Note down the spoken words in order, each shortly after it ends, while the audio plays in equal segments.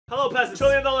Hello, peasants.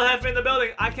 $1 trillion in the building.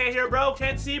 I can't hear, bro.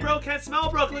 Can't see, bro. Can't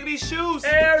smell, bro. Look at these shoes.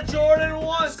 Air Jordan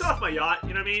 1. Just got off my yacht.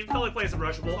 You know what I mean? Felt like playing some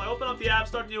Rushable. I open up the app,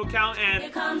 start a new account, and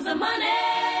Here comes the money.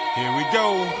 Here we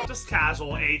go. Just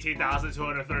casual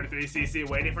 18,233 CC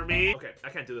waiting for me. Okay, I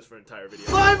can't do this for an entire video.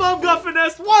 My mom got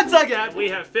finessed once again. We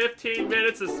have 15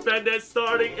 minutes to spend it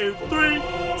starting in 3, 2, 1,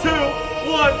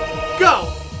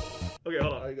 go. Okay,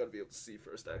 hold on. I gotta be able to see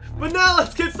first, actually. But now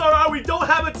let's get started. All right, we don't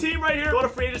have a team right here. Go to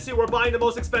free agency. We're buying the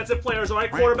most expensive players. All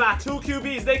right, quarterback, 2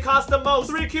 QBs. They cost the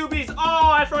most. 3 QBs. Oh,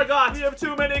 I forgot. We have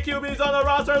too many QBs on the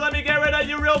roster. Let me get rid of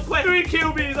you real quick. 3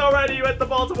 QBs already with the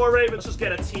Baltimore Ravens. Let's just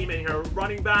get a team in here.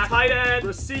 Running back, tight end,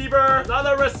 receiver,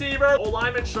 another receiver. O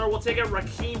lineman, sure, we'll take it.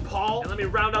 Raheem Paul. And let me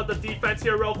round out the defense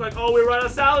here real quick. Oh, we run a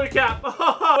salary cap.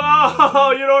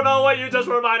 Oh, you don't know what you just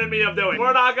reminded me of doing.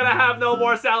 We're not gonna have no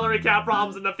more salary cap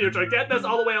problems in the future. Get this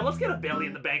all the way up. Let's get $1 billion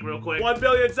in the bank real quick. $1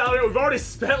 billion salary. We've already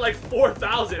spent like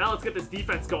 4,000. Now let's get this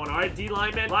defense going. All right, D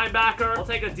lineman, linebacker. I'll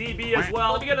take a DB as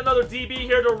well. Let me get another DB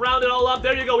here to round it all up.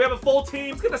 There you go. We have a full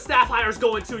team. Let's get the staff hires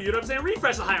going too. You know what I'm saying?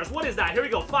 Refresh the hires. What is that? Here we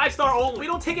go. 5-star only. We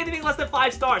don't take anything less than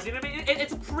 5 stars. You know what I mean?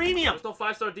 It's a premium. There's no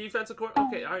 5-star defense, of course.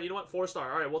 Okay, all right. You know what?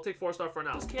 4-star. All right, we'll take 4-star for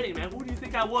now. Just kidding, man. Who do you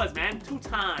think I was, man? 2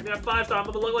 times. Yeah, 5-star. I'm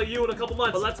gonna look like you in a couple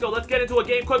months. But let's go. Let's get into a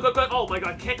game. Quick. Oh my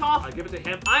God. Kickoff. I give it to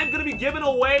him. I'm gonna be giving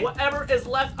away whatever is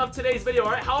left of today's video,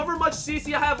 all right? However much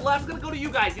CC I have left, I'm gonna go to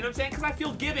you guys, you know what I'm saying? Because I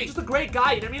feel giving. Just a great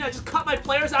guy, you know what I mean? I just cut my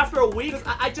players after a week.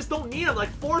 I just don't need them. Like,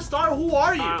 4-star, who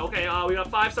are you? Okay, we got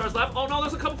 5 stars left. Oh no,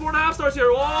 there's a couple 4.5 stars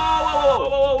here.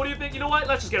 Whoa, what do you think? You know what?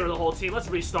 Let's just get rid of the whole team. Let's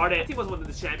restart it. The team wasn't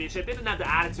winning the championship. They didn't have the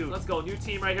attitude. Let's go, new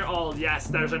team right here. Oh, yes,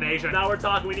 there's an Asian. Now we're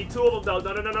talking. We need 2 of them,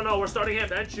 though. No. We're starting him.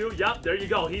 Bench you. Yup, there you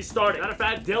go. He's starting. Matter of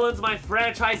fact, Dylan's my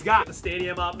franchise guy. Get the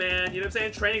stadium up, man. You know what I'm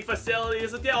saying? Training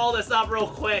facilities. Let's get all this up real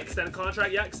quick. Extend a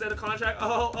contract. Yeah, extend a contract.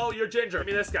 Oh, you're ginger. Give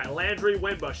me this guy. Landry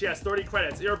Wimbush. Yes, 30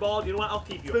 credits. Earball. You know what? I'll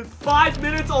keep you. It's been 5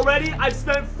 minutes already. I've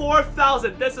spent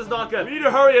 4,000. This is not good. We need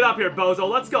to hurry it up here, bozo.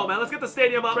 Let's go, man. Let's get the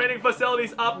stadium up. Training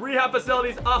facilities up. Rehab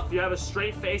facilities up. If you have a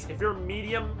straight face, if you're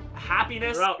medium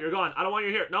happiness, you're out. You're gone. I don't want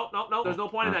you here. Nope. There's no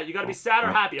point in that. You gotta be sad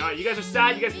or happy. All right, you guys are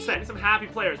sad. You guys can send some happy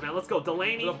players, man. Let's go.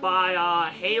 Delaney. We're gonna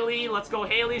buy Haley. Let's go,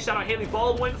 Haley. Shout out Haley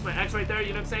Baldwin. That's my ex right there. You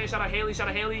know what I'm saying? Shout out Haley.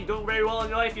 You're doing very well in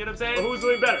your life. You know what I'm saying? But who's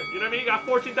doing better? You know what I mean? You got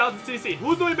 14,000 CC.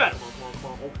 Who's doing better? Come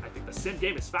on. Oh, I think the sim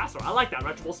game is faster. I like that,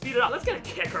 Retro. We'll speed it up. Let's get a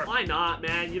kicker. Why not,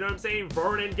 man? You know what I'm saying?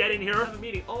 Vernon, get in here. Have a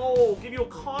meeting. Oh, give you a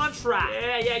contract.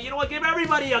 Yeah. You know what? Give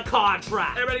everybody a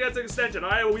contract. Everybody gets an extension.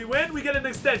 All right, when we win, we get an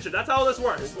extension. That's how this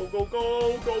works.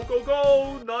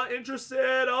 Go. Not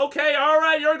interested. Okay, all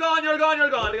right. You're gone.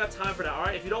 I got time for that. All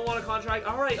right, if you don't want a contract,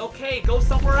 all right, okay, go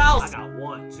somewhere else. I got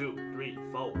 1, 2, 3,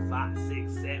 4, 5,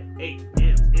 6, 7, 8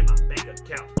 M's in my bank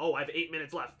account. Oh, I have 8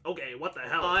 minutes left. Okay, what the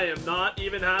hell? I am not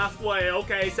even halfway.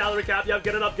 Okay, salary cap. Yep,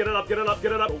 get it up. Go.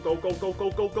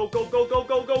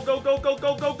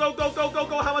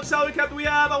 How much salary cap do we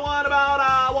have? I want about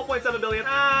 1.7 billion.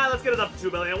 Let's get it up to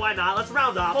 2 billion. Why not? Let's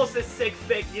round up. Close to 6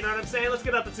 thick. You know what I'm saying? Let's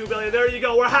get up to 2 billion. There you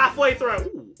go. We're halfway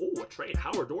through. Ooh, a trade.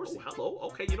 Howard Dorsey. Hello.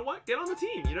 Okay, you know what? Get on the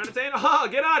team. You know what I'm saying?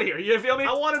 Get out of here. You feel me?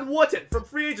 I wanted Wooten from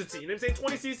free agency. You know what I'm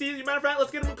saying? 20 CCs. Matter of fact,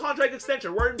 let's get him a contract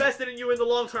extension. We're invested in you in the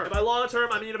long term. And by long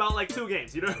term, I mean about like 2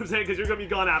 games. You know what I'm saying? Because you're gonna be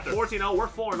gone after. 14-0. We're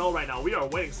 4-0 right now. We are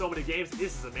winning so many games.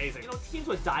 This is amazing. You know, teams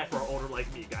would die for an owner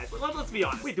like me, guys. But let's be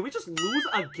honest. Wait, did we just lose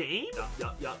a game?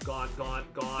 Yup. Gone.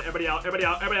 Everybody out.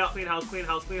 Clean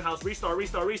house.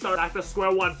 Restart. Back to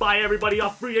square one. Buy everybody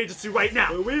off free agency right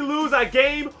now. When we lose a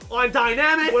game on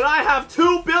dynamic, when I have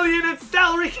 2 billion in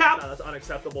salary cap, that's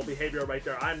unacceptable behavior right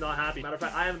there. I'm not happy. Matter of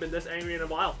fact, I haven't been this angry in a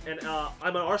while. And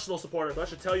I'm an Arsenal supporter, so that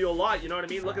should tell you a lot. You know what I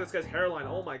mean? Look at this guy's hairline.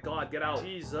 Oh my God, get out.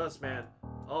 Jesus, man.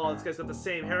 Oh, this guy's got the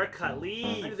same haircut.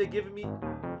 Leave. Why are they giving me?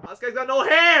 Oh, this guy's got no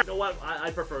hair. You know what?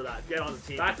 I prefer that. Get on the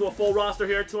team. Back to a full roster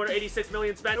here. 286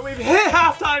 million spent. And we've hit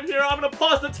halftime here. I'm gonna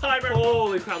pause the timer.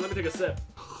 Holy crap! Let me take a sip.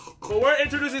 But we're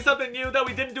introducing something new that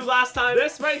we didn't do last time.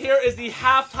 This right here is the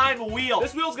halftime wheel.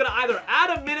 This wheel's gonna either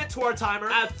add a minute to our timer,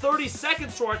 add 30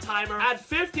 seconds to our timer, add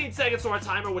 15 seconds to our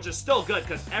timer, which is still good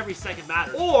because every second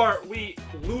matters, or we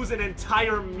lose an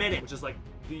entire minute, which is like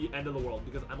the end of the world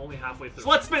because I'm only halfway through. So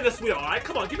let's spin this wheel, all right?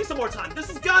 Come on, give me some more time. This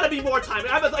has got to be more time.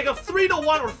 I have like a 3-1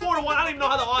 or 4-1. I don't even know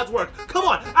how the odds work. Come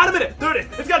on, add a minute. There it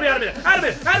is. It's got to be out of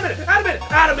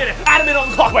Add a minute on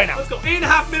the clock right now. Let's go.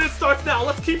 8.5 minutes starts now.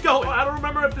 Let's keep going. I don't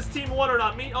remember if this team won or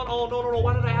not. Me? Oh, no.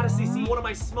 Why did I add a CC? What am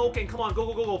I smoking? Come on,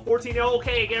 go. 14.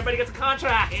 Okay, everybody gets a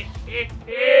contract.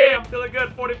 I'm feeling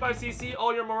good. 45 CC.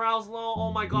 Oh, your morale's low.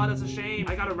 Oh my god, that's a shame.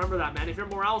 I gotta remember that, man. If your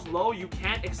morale's low, you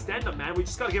can't extend them, man. We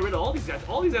just gotta get rid of all these guys.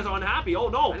 All these guys are unhappy. Oh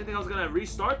no. I didn't think I was gonna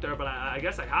restart there, but I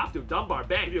guess I have to. Dunbar,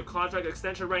 bang. Give you a contract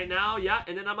extension right now. Yeah,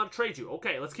 and then I'm gonna trade you.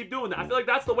 Okay, let's keep doing that. I feel like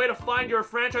that's the way to find your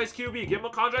franchise QB. Give him a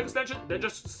contract extension, then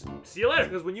just see you later.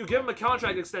 Because when you give them a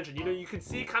contract extension, you know, you can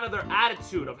see kind of their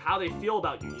attitude of how they feel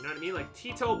about you. You know what I mean? Like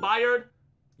Tito Byard.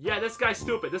 Yeah, this guy's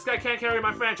stupid. This guy can't carry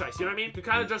my franchise. You know what I mean? You can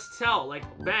kind of just tell. Like,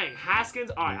 bang,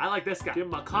 Haskins. All right, I like this guy. Give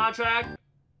him a contract.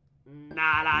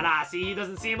 Nah. See, he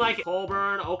doesn't seem like it.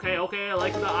 Colburn, okay. I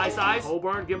like the eye size.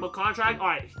 Colburn, give him a contract. All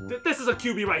right, this is a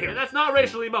QB right here. And that's not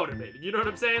racially motivated. You know what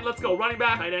I'm saying? Let's go. Running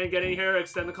back. Tight end, get in here.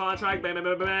 Extend the contract. Bang.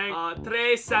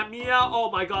 Tre Samia.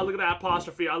 Oh my god, look at that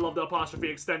apostrophe. I love the apostrophe.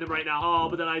 Extend him right now. Oh,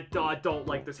 but then I don't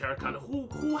like this haircut.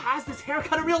 Who has this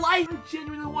haircut in real life? I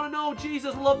genuinely want to know.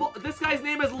 Jesus, this guy's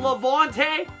name is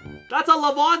Lavonte. That's a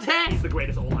Lavonte. He's the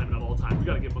greatest old lineman of all time. We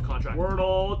gotta give him a contract.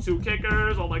 Wordle, 2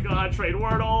 kickers. Oh my god, trade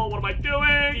Wordle. What am I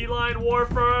doing? D-line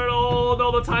Warford. Oh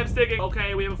no, the time's ticking.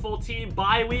 Okay, we have a full team.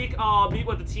 Bye week. Oh, meet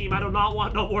with the team. I do not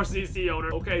want no more CC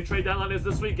owner. Okay, trade deadline is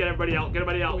this week. Get everybody out.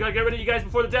 We gotta get rid of you guys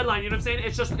before the deadline. You know what I'm saying?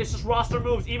 It's just roster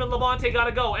moves. Even Lavonte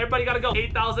gotta go. Everybody gotta go.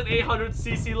 8,800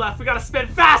 CC left. We gotta spend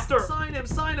faster. Sign him.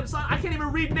 I can't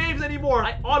even read names anymore.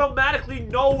 I automatically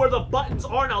know where the buttons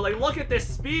are now. Like, look at this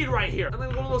speed right here. I'm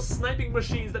like one of those sniping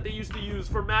machines that they used to use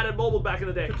for Madden Mobile back in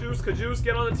the day. Kajus,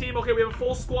 get on the team. Okay, we have a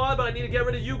full squad, but I need to get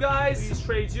rid of you guys. Please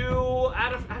trade you.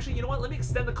 Actually, you know what? Let me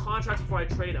extend the contracts before I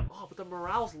trade them. Oh, but the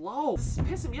morale's low. This is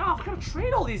pissing me off. I gotta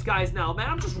trade all these guys now, man.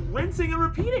 I'm just rinsing and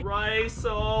repeating. Right,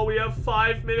 so we have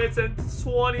 5 minutes and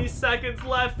 20 seconds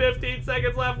left, 15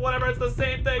 seconds left, whatever. It's the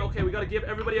same thing. Okay, we gotta give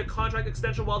everybody a contract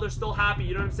extension while they're still happy.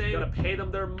 You know what I'm saying? Gotta pay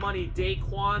them their money.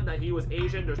 Daquan, that he was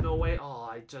Asian. There's no way.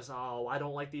 I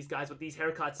don't like these guys with these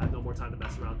haircuts. I have no more time to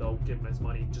mess around though. Give him his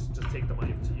money. Just take the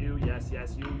money to you. Yes,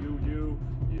 you.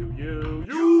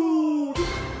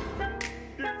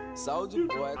 Soldier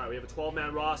boy. Alright, we have a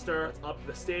 12-man roster. Let's up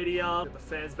the stadium. Get the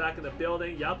fans back in the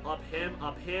building. Yep, up him.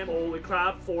 Holy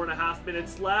crap, 4.5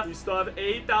 minutes left. We still have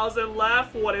 8,000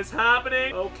 left. What is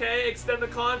happening? Okay, extend the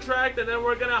contract, and then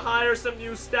we're gonna hire some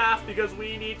new staff because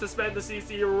we need to spend the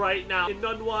CC right now.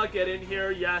 Inunwa, get in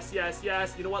here. Yes. You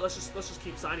know what? Let's just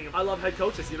keep signing them. I love head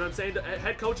coaches. You know what I'm saying? The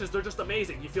head coaches, they're just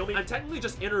amazing. You feel me? I'm technically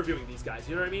just interviewing these guys.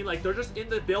 You know what I mean? Like, they're just in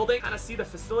the building, kind of see the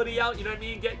facility out. You know what I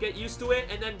mean? Get used to it,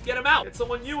 and then get them out. Get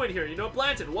someone new in here. You know,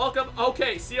 Blanton, welcome.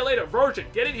 Okay, see you later. Virgin,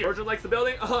 get in here. Virgin likes the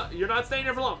building. You're not staying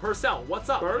here for long. Purcell, what's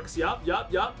up? Burks, yup.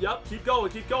 Keep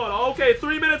going. Okay,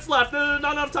 3 minutes left. Not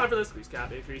enough time for this. Increase cap.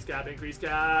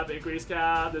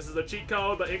 This is a cheat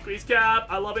code, but increase cap.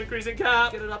 I love increasing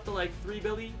cap. Get it up to like 3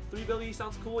 billion. 3 billion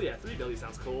sounds cool. Yeah, 3 billion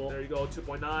sounds cool. There you go.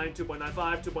 2.9,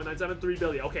 2.95, 2.97, 3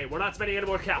 billion. Okay, we're not spending any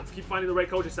more cap. Let's keep finding the right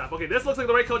coaching staff. Okay, this looks like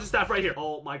the right coaching staff right here.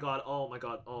 Oh my god. Oh, I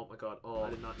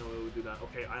did not know it would do that.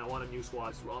 Okay, I want a new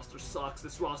squad. This roster sucks.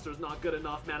 This roster is not good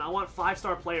enough, man. I want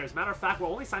 5-star players. Matter of fact, we're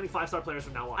only signing 5-star players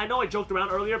from now on. I know I joked around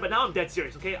earlier, but now I'm dead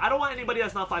serious, okay? I don't want anybody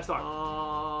that's not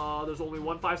 5-star. There's only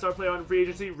one 5-star player on free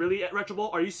agency. Really, Retro Bowl?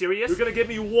 Are you serious? You're gonna give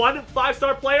me one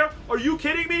 5-star player? Are you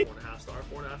kidding me? 4.5 star.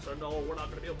 No, we're not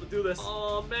gonna be able to do this.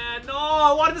 Oh, man, no.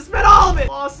 I wanted to spend all of it.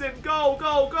 Lawson, go.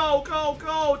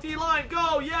 D-line,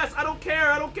 go. Yes, I don't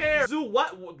care. Zoo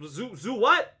what? Zoo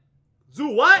what? Zoo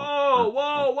what?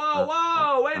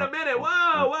 Whoa. Wait a minute.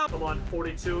 Whoa. Come on,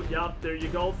 42. Yup, there you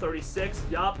go. 36.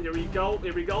 Yup, here we go.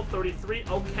 33.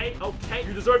 Okay.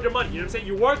 You deserve your money. You know what I'm saying?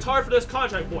 You worked hard for this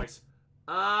contract, boys.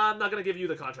 I'm not gonna give you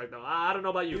the contract though. I don't know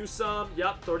about you. Newsome,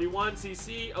 yep, 31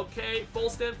 CC. Okay,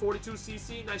 Fulston, 42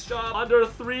 CC. Nice job. Under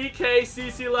 3K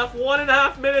CC left.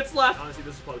 1.5 minutes left. Honestly,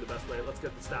 this is probably the best way. Let's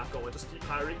get the staff going. Just keep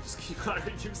hiring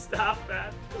new staff,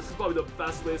 man. This is probably the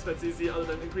best way to spend CC other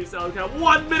than increase salary cap.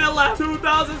 1 minute left.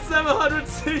 2,700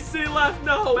 CC left.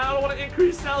 No, I don't want to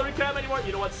increase salary cap anymore.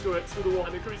 You know what? Screw it. Screw the rule.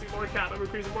 I'm increasing more cap.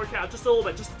 Just a little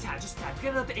bit. Just a tad.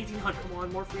 Get it up to 1,800. Come on,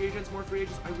 more free agents. I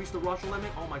reached the rush limit.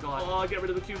 Oh my god. Oh, get rid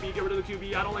of the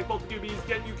QB. I don't like both the QBs.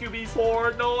 Get new QBs.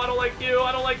 Ford, no, I don't like you.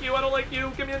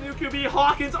 Give me a new QB.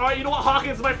 Hawkins. All right, you know what?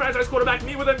 Hawkins is my franchise quarterback.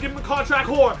 Meet with him. Give him a contract.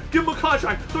 Give him a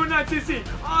contract. 39 CC.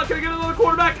 Can I get another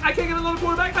quarterback? I can't get another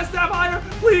quarterback. My staff higher.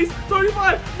 Please.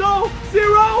 35. No.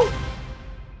 0.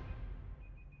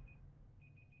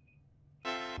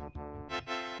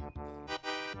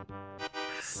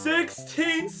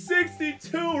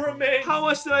 $16.62 remains. How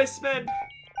much did I spend?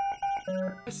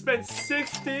 I spent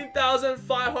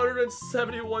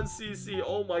 16,571 CC.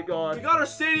 Oh my god. We got our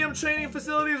stadium, training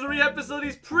facilities, rehab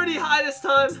facilities pretty high this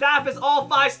time. Staff is all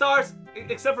 5 stars.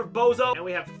 Except for Bozo. And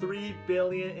we have 3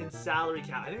 billion in salary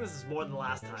cap. I think this is more than the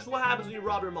last time. This is what happens when you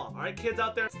rob your mom. Alright, kids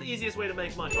out there, it's the easiest way to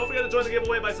make money. Don't forget to join the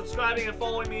giveaway by subscribing and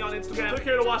following me on Instagram. Click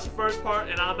here to watch the first part,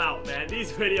 and I'm out, man.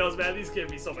 These videos, man, these give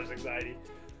me so much anxiety.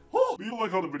 Leave a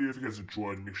like on the video if you guys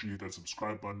enjoyed. Make sure you hit that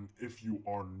subscribe button. If you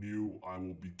are new, I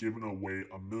will be giving away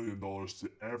 $1 million to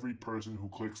every person who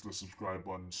clicks the subscribe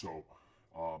button. So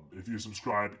if you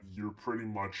subscribe, you're pretty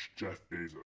much Jeff Bezos.